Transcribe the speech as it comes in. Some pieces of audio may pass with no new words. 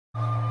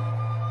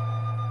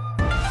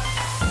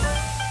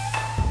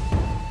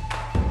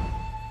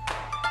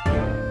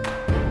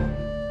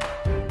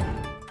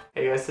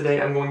guys,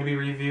 today I'm going to be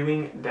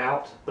reviewing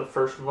Doubt, the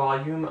first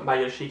volume by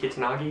Yoshiki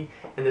Tonogai,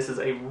 and this is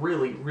a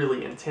really,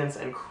 really intense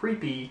and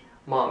creepy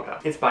manga.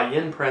 It's by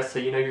Yen Press, so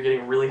you know you're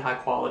getting really high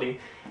quality,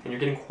 and you're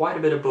getting quite a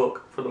bit of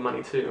book for the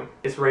money too.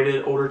 It's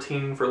rated older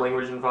teen for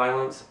language and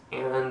violence,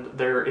 and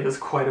there is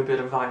quite a bit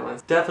of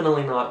violence.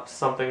 Definitely not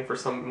something for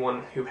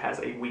someone who has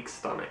a weak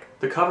stomach.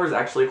 The cover is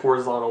actually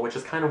horizontal, which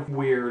is kind of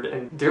weird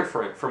and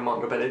different from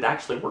manga, but it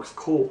actually works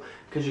cool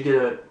because you get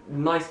a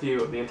nice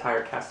view of the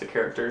entire cast of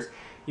characters.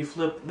 You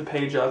flip the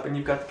page up and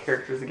you've got the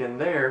characters again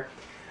there,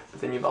 but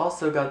then you've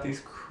also got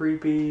these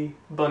creepy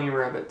bunny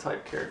rabbit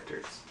type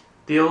characters.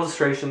 The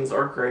illustrations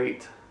are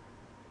great.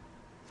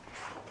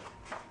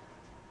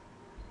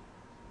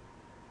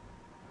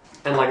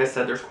 And like I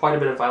said, there's quite a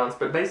bit of violence,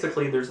 but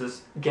basically there's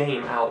this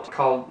game out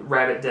called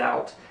Rabbit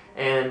Doubt,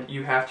 and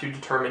you have to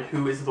determine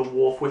who is the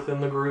wolf within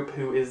the group,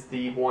 who is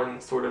the one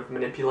sort of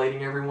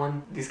manipulating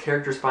everyone. These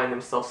characters find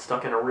themselves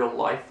stuck in a real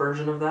life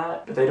version of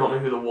that, but they don't know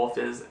who the wolf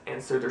is,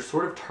 and so they're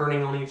sort of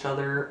turning on each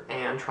other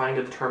and trying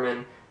to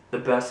determine the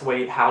best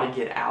way how to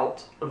get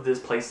out of this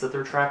place that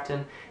they're trapped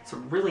in. It's a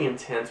really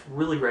intense,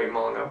 really great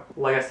manga.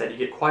 Like I said, you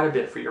get quite a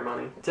bit for your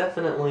money.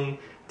 Definitely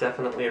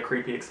a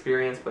creepy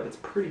experience, but it's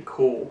pretty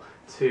cool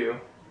too.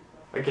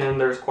 Again,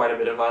 there's quite a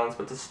bit of violence,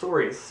 but the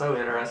story is so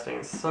interesting,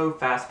 it's so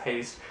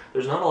fast-paced.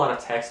 There's not a lot of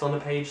text on the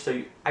page,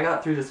 so I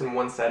got through this in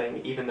one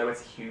setting, even though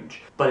it's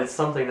huge. But it's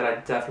something that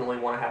I definitely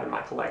want to have in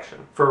my collection.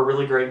 For a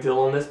really great deal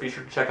on this, be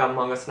sure to check out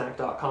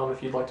mangasnack.com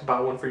if you'd like to buy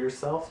one for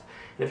yourself.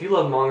 And if you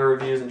love manga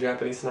reviews and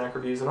Japanese snack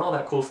reviews and all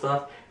that cool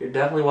stuff, you're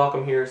definitely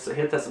welcome here, so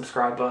hit that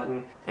subscribe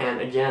button.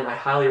 And again, I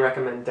highly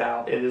recommend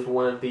Doubt. It is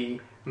one of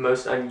the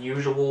most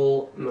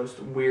unusual,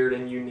 most weird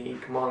and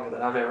unique manga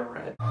that I've ever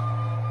read.